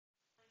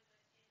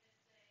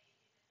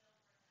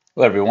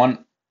Hello,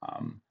 everyone.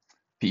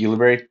 Pete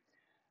Uliberry.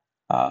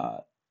 Uh,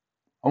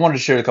 I wanted to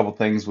share a couple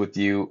things with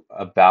you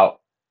about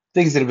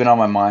things that have been on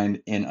my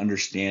mind in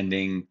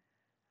understanding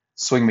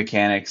swing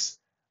mechanics,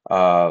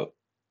 uh,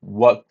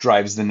 what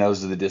drives the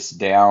nose of the disc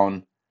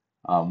down.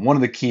 One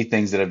of the key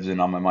things that have been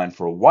on my mind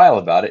for a while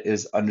about it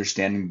is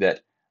understanding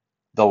that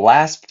the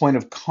last point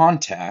of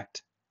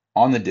contact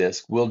on the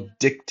disc will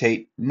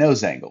dictate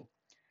nose angle.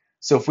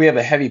 So if we have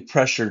a heavy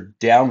pressure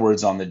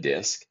downwards on the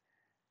disc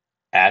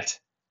at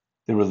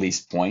the release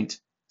point,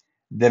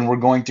 then we're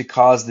going to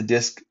cause the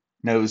disc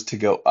nose to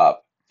go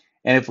up.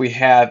 And if we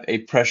have a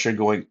pressure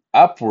going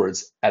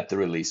upwards at the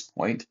release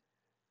point,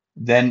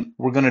 then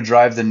we're going to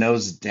drive the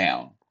nose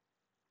down.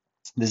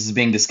 This is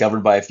being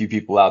discovered by a few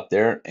people out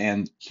there,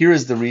 and here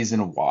is the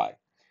reason why.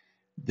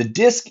 The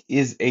disc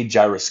is a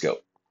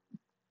gyroscope.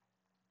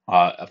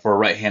 For a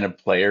right-handed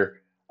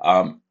player,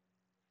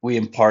 we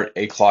impart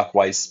a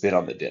clockwise spin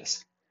on the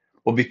disc.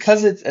 Well,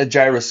 because it's a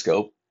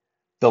gyroscope,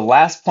 the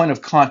last point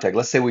of contact,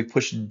 let's say we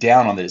push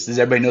down on this.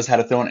 Everybody knows how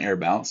to throw an air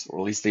bounce, or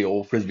at least the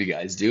old frisbee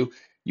guys do.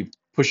 You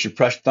push your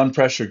thumb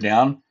pressure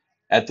down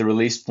at the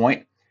release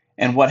point,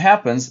 and what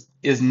happens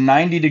is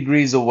 90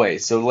 degrees away.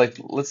 So like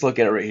let's look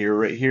at it right here.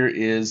 Right here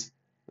is,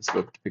 let's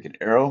go pick an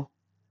arrow.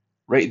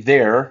 Right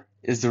there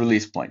is the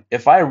release point.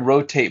 If I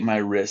rotate my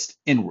wrist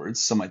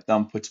inwards, so my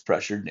thumb puts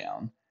pressure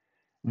down,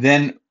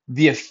 then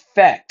the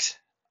effect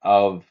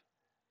of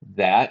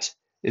that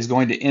is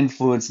going to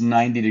influence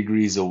 90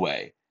 degrees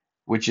away,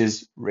 which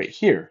is right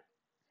here.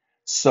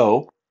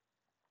 So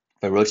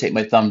if I rotate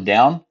my thumb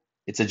down,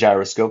 it's a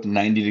gyroscope.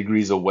 90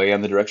 degrees away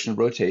on the direction of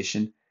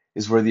rotation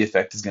is where the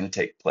effect is going to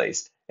take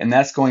place. And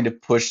that's going to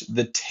push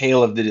the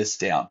tail of the disc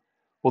down.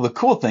 Well, the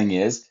cool thing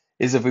is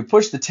if we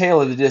push the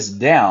tail of the disc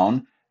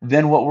down,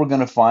 then what we're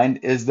going to find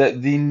is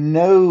that the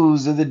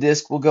nose of the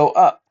disc will go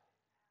up.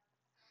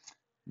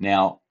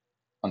 Now,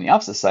 on the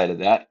opposite side of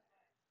that,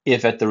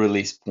 if at the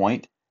release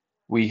point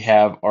we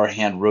have our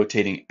hand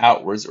rotating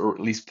outwards, or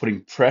at least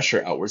putting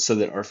pressure outwards so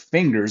that our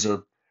fingers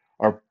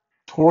are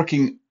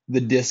torquing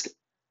the disc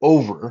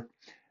over,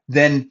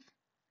 then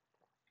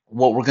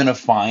what we're going to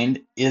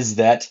find is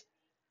that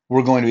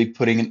we're going to be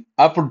putting an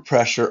upward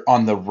pressure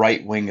on the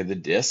right wing of the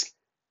disc.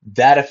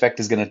 That effect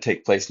is going to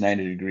take place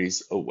 90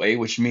 degrees away,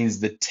 which means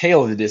the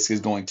tail of the disc is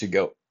going to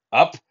go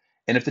up.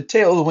 And if the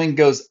tail of the wing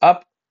goes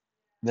up,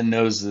 the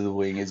nose of the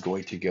wing is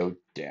going to go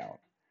down.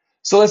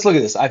 So let's look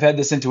at this. I've had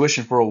this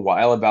intuition for a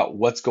while about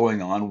what's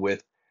going on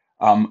with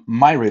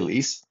my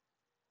release.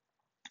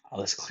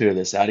 Let's clear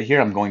this out of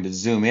here. I'm going to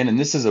zoom in, and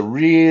this is a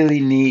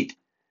really neat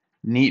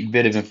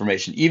bit of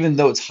information. Even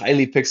though it's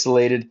highly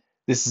pixelated,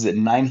 this is at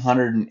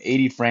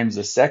 980 frames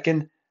a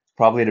second,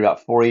 probably at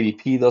about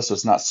 480p though, so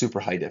it's not super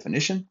high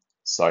definition.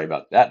 Sorry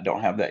about that.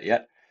 Don't have that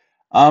yet.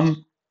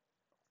 Um,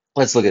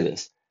 let's look at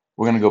this.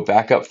 We're going to go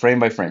back up frame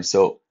by frame.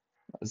 So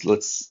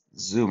let's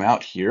zoom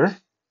out here,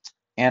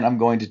 and I'm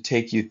going to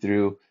take you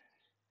through.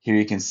 Here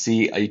you can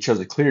see, you chose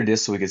a clear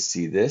disc so we could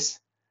see this.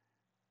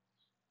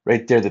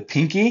 Right there, the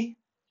pinky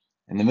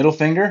and the middle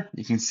finger,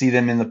 you can see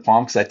them in the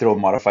palm because I throw a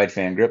modified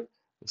fan grip.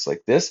 Looks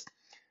like this.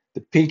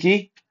 The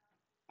pinky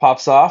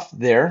pops off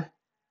there.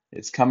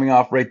 It's coming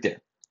off right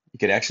there. You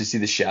can actually see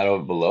the shadow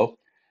of it below.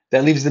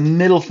 That leaves the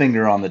middle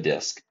finger on the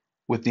disc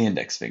with the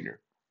index finger,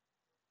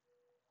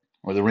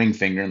 or the ring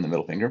finger and the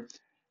middle finger.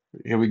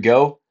 Here we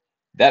go.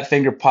 That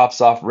finger pops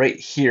off right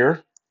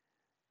here,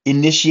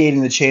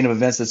 initiating the chain of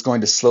events that's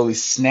going to slowly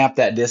snap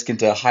that disc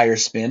into a higher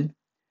spin.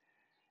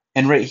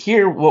 And right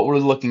here, what we're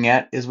looking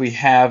at is we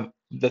have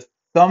the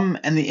thumb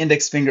and the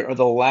index finger are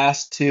the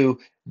last two.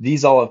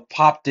 These all have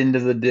popped into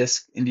the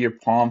disc, into your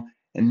palm,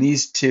 and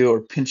these two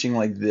are pinching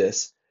like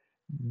this.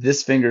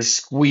 This finger's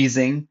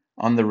squeezing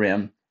on the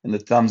rim, and the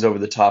thumb's over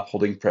the top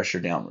holding pressure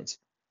downwards.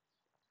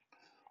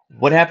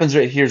 What happens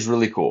right here is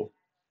really cool.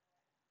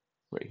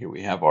 Right here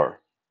we have our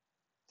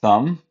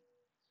thumb.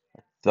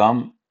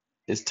 Thumb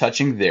is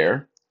touching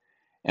there.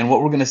 And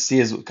what we're going to see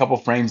is a couple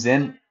frames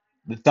in,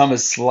 the thumb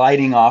is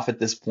sliding off at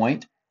this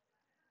point.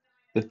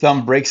 The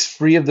thumb breaks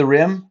free of the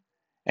rim,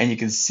 and you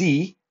can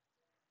see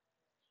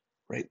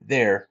right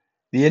there,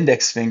 the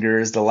index finger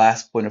is the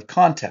last point of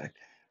contact.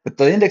 But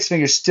the index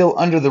finger is still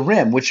under the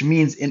rim, which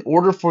means in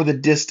order for the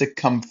disc to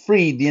come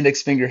free, the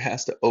index finger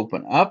has to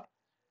open up.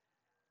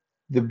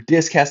 The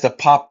disc has to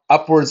pop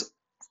upwards,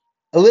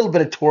 a little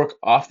bit of torque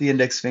off the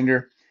index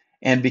finger.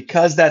 And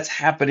because that's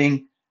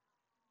happening,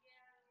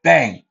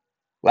 bang,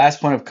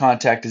 last point of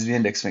contact is the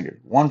index finger.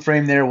 One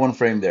frame there, one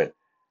frame there.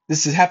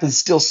 This happens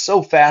still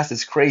so fast,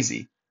 it's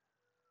crazy.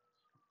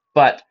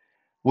 But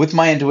with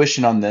my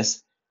intuition on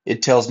this,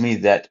 it tells me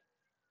that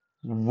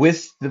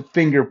with the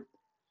finger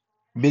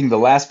being the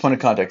last point of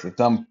contact, the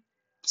thumb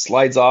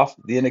slides off,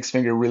 the index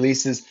finger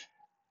releases,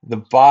 the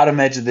bottom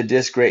edge of the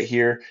disc right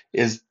here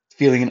is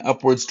feeling an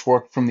upwards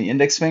torque from the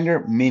index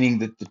finger, meaning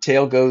that the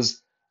tail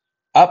goes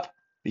up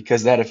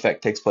because that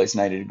effect takes place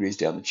 90 degrees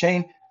down the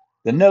chain.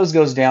 The nose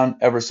goes down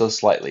ever so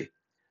slightly.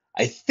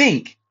 I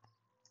think,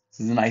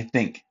 this is an I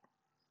think,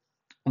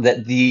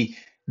 that the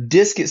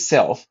disc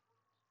itself,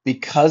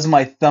 because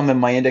my thumb and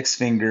my index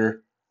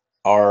finger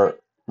are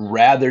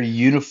rather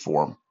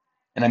uniform.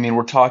 And I mean,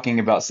 we're talking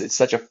about it's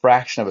such a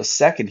fraction of a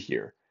second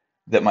here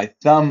that my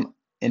thumb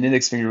and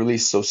index finger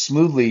release so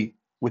smoothly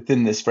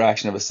within this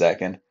fraction of a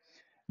second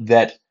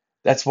that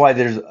that's why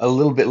there's a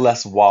little bit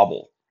less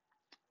wobble.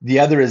 The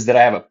other is that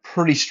I have a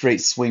pretty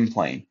straight swing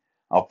plane.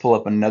 I'll pull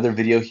up another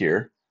video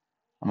here.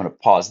 I'm going to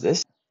pause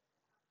this.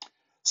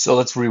 So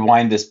let's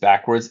rewind this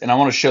backwards. And I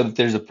want to show that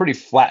there's a pretty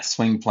flat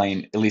swing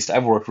plane. At least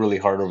I've worked really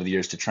hard over the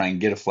years to try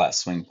and get a flat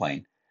swing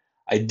plane.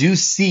 I do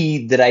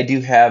see that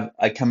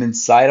I come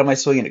inside on my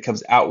swing and it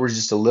comes outwards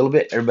just a little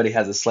bit. Everybody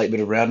has a slight bit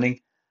of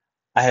rounding.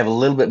 I have a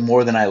little bit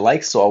more than I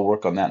like, so I'll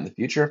work on that in the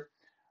future.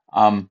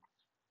 But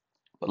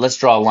let's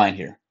draw a line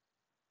here.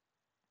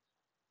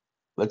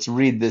 Let's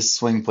read this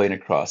swing plane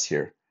across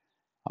here.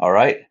 All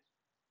right,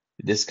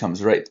 this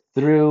comes right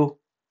through.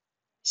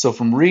 So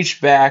from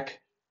reach back,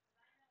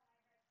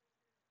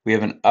 we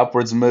have an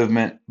upwards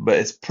movement, but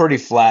it's pretty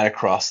flat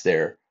across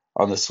there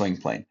on the swing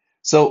plane.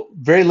 So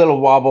very little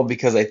wobble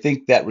because I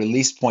think that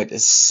release point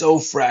is so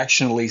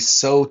fractionally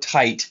so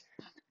tight,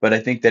 but I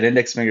think that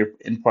index finger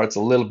imparts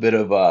a little bit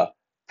of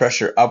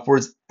pressure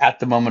upwards at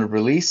the moment of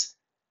release.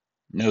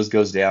 Nose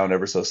goes down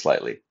ever so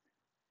slightly.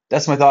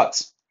 That's my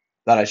thoughts.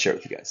 Thought I'd share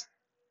with you guys.